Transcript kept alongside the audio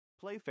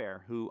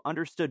Playfair, who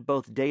understood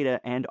both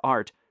data and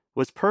art,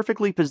 was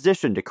perfectly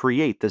positioned to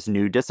create this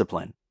new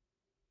discipline.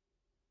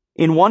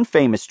 In one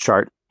famous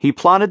chart, he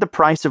plotted the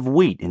price of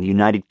wheat in the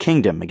United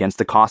Kingdom against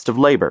the cost of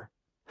labor.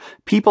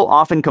 People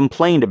often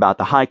complained about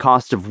the high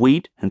cost of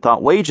wheat and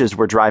thought wages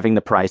were driving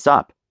the price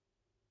up.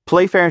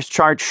 Playfair's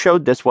chart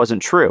showed this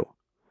wasn't true.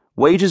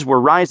 Wages were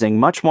rising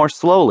much more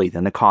slowly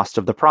than the cost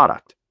of the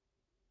product.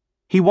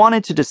 He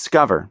wanted to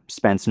discover,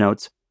 Spence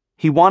notes,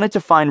 he wanted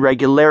to find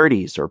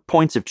regularities or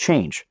points of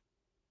change.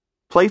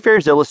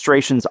 Playfair's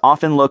illustrations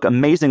often look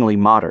amazingly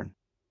modern.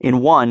 In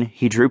one,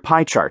 he drew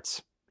pie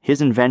charts,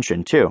 his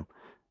invention too,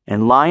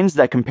 and lines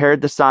that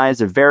compared the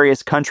size of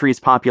various countries'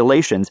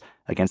 populations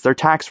against their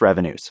tax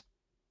revenues.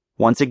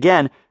 Once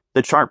again,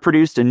 the chart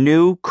produced a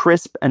new,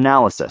 crisp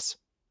analysis.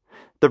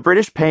 The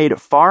British paid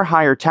far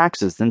higher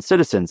taxes than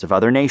citizens of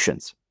other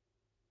nations.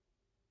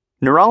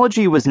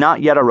 Neurology was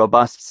not yet a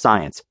robust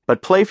science,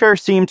 but Playfair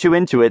seemed to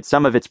intuit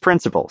some of its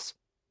principles.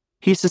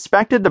 He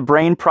suspected the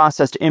brain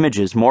processed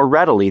images more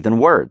readily than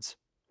words.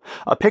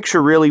 A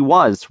picture really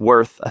was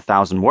worth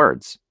 1,000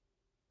 words.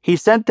 He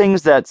said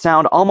things that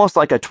sound almost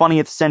like a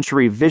 20th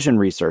century vision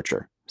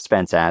researcher,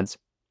 Spence adds.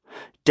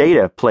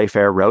 Data,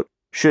 Playfair wrote,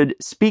 should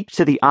speak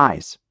to the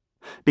eyes,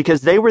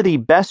 because they were the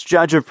best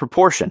judge of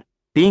proportion,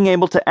 being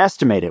able to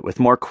estimate it with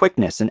more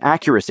quickness and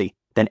accuracy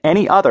than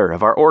any other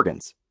of our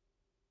organs.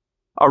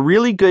 A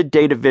really good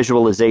data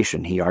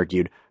visualization, he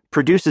argued,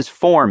 produces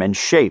form and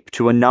shape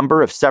to a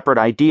number of separate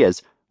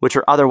ideas which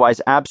are otherwise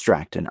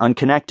abstract and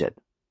unconnected.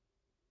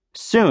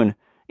 Soon,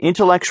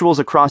 intellectuals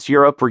across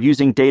Europe were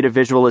using data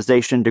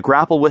visualization to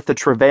grapple with the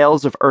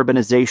travails of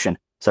urbanization,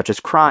 such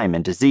as crime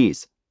and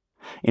disease.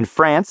 In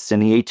France, in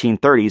the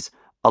 1830s,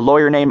 a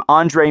lawyer named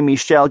André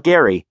Michel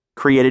Guéry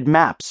created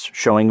maps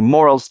showing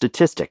moral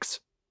statistics.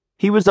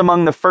 He was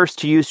among the first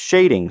to use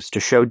shadings to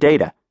show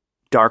data,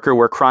 darker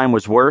where crime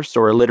was worse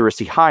or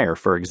illiteracy higher,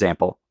 for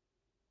example.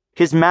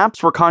 His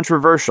maps were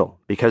controversial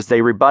because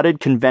they rebutted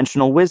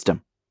conventional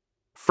wisdom.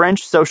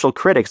 French social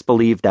critics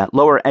believed that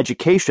lower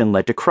education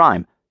led to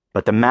crime,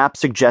 but the map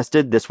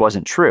suggested this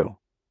wasn't true.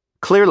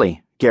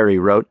 Clearly,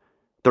 Guéry wrote,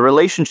 the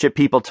relationship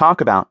people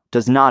talk about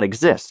does not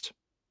exist.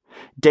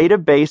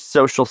 Data-based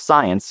social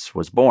science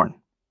was born.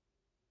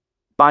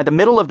 By the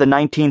middle of the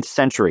 19th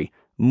century,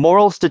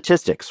 moral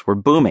statistics were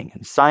booming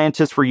and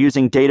scientists were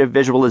using data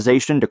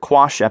visualization to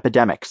quash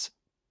epidemics.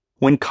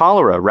 When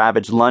cholera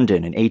ravaged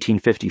London in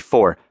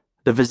 1854,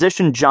 the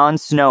physician John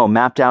Snow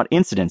mapped out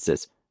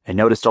incidences and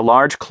noticed a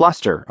large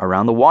cluster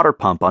around the water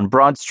pump on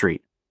Broad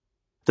Street.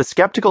 The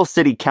skeptical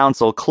city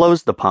council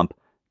closed the pump,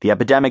 the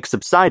epidemic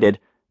subsided,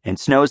 and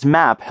Snow's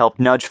map helped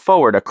nudge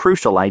forward a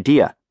crucial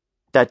idea,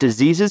 that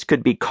diseases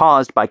could be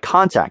caused by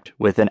contact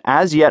with an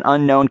as-yet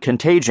unknown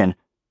contagion,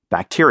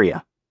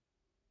 bacteria.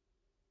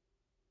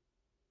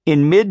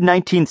 In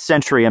mid-19th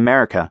century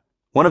America,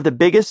 one of the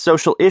biggest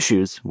social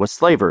issues was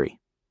slavery.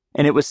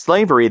 And it was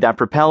slavery that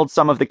propelled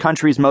some of the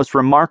country's most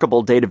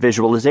remarkable data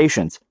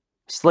visualizations,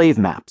 slave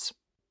maps.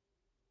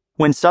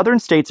 When Southern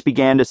states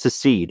began to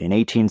secede in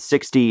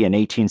 1860 and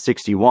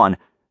 1861,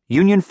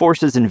 Union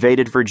forces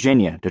invaded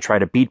Virginia to try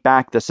to beat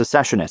back the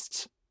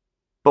secessionists.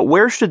 But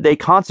where should they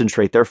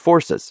concentrate their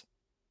forces?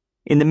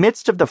 In the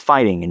midst of the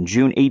fighting in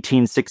June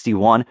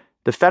 1861,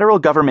 the federal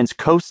government's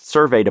Coast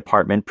Survey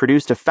Department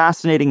produced a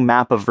fascinating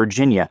map of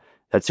Virginia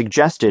that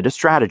suggested a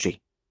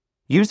strategy.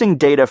 Using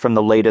data from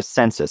the latest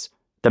census,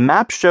 the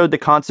map showed the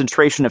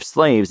concentration of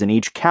slaves in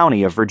each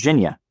county of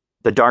Virginia.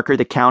 The darker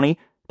the county,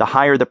 the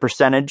higher the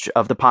percentage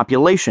of the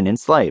population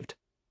enslaved.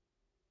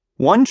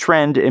 One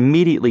trend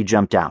immediately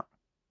jumped out.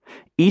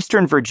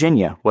 Eastern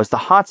Virginia was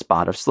the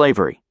hotspot of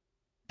slavery.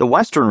 The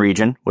western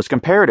region was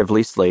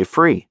comparatively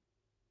slave-free.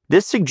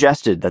 This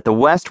suggested that the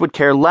West would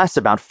care less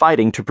about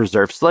fighting to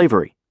preserve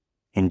slavery.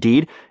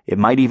 Indeed, it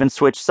might even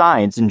switch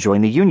sides and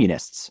join the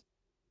Unionists.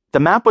 The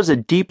map was a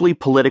deeply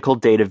political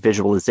data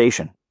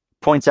visualization,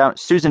 points out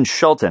Susan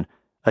Schulten,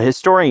 a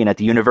historian at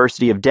the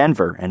University of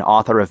Denver and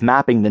author of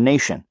Mapping the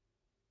Nation.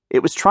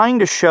 It was trying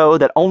to show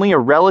that only a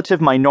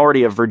relative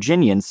minority of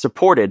Virginians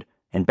supported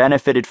and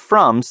benefited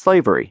from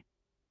slavery.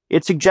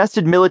 It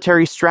suggested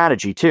military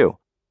strategy, too.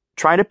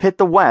 Try to pit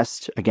the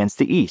West against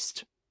the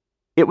East.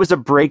 It was a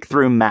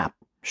breakthrough map,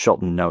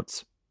 Schulten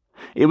notes.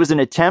 It was an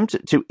attempt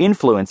to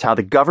influence how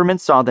the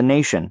government saw the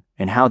nation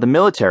and how the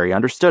military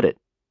understood it.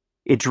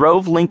 It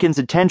drove Lincoln's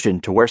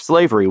attention to where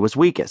slavery was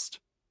weakest.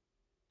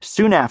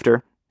 Soon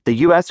after, the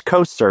U.S.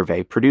 Coast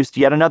Survey produced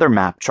yet another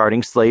map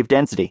charting slave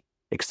density,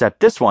 except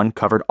this one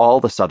covered all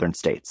the southern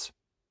states.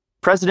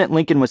 President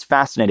Lincoln was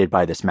fascinated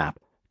by this map,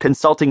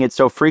 consulting it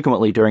so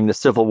frequently during the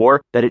Civil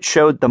War that it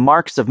showed the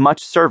marks of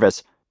much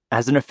service,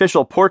 as an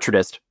official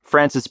portraitist,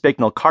 Francis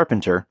Bicknell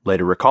Carpenter,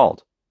 later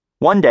recalled.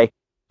 One day,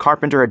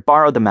 Carpenter had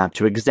borrowed the map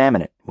to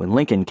examine it when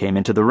Lincoln came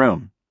into the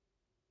room.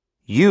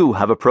 "You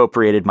have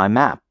appropriated my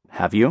map,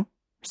 have you?"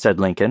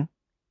 said Lincoln.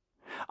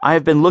 "I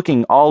have been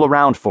looking all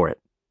around for it."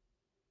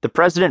 The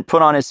president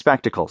put on his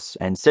spectacles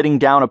and, sitting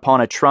down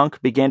upon a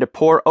trunk, began to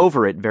pore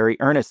over it very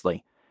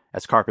earnestly,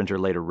 as Carpenter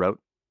later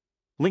wrote.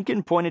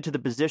 Lincoln pointed to the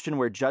position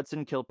where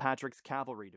Judson Kilpatrick's cavalry